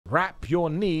wrap your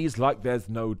knees like there's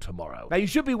no tomorrow. Now, you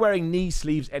should be wearing knee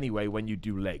sleeves anyway when you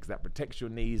do legs. That protects your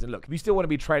knees. And look, if you still want to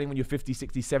be training when you're 50,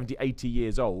 60, 70, 80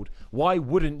 years old, why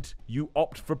wouldn't you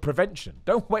opt for prevention?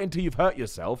 Don't wait until you've hurt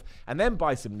yourself and then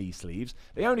buy some knee sleeves.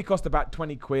 They only cost about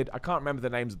 20 quid. I can't remember the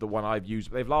names of the one I've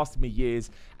used, but they've lasted me years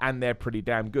and they're pretty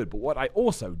damn good. But what I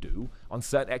also do on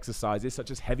certain exercises, such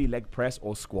as heavy leg press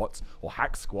or squats or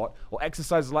hack squat or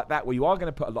exercises like that where you are going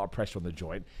to put a lot of pressure on the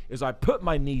joint, is I put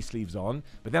my knee sleeves on,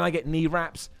 but then I get knee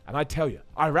wraps, and I tell you,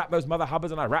 I wrap those mother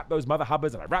hubbards and I wrap those mother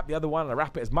hubbards and I wrap the other one and I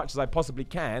wrap it as much as I possibly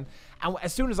can. And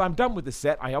as soon as I'm done with the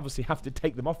set, I obviously have to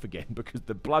take them off again because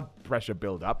the blood pressure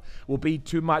buildup will be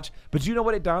too much. But do you know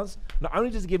what it does? Not only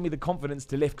does it give me the confidence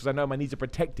to lift because I know my knees are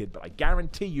protected, but I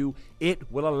guarantee you it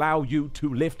will allow you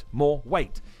to lift more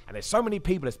weight. And there's so many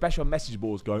people, especially on message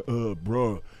boards, going,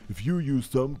 bro, if you use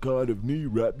some kind of knee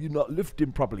wrap, you're not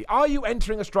lifting properly. Are you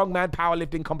entering a strongman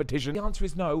powerlifting competition? The answer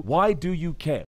is no. Why do you care?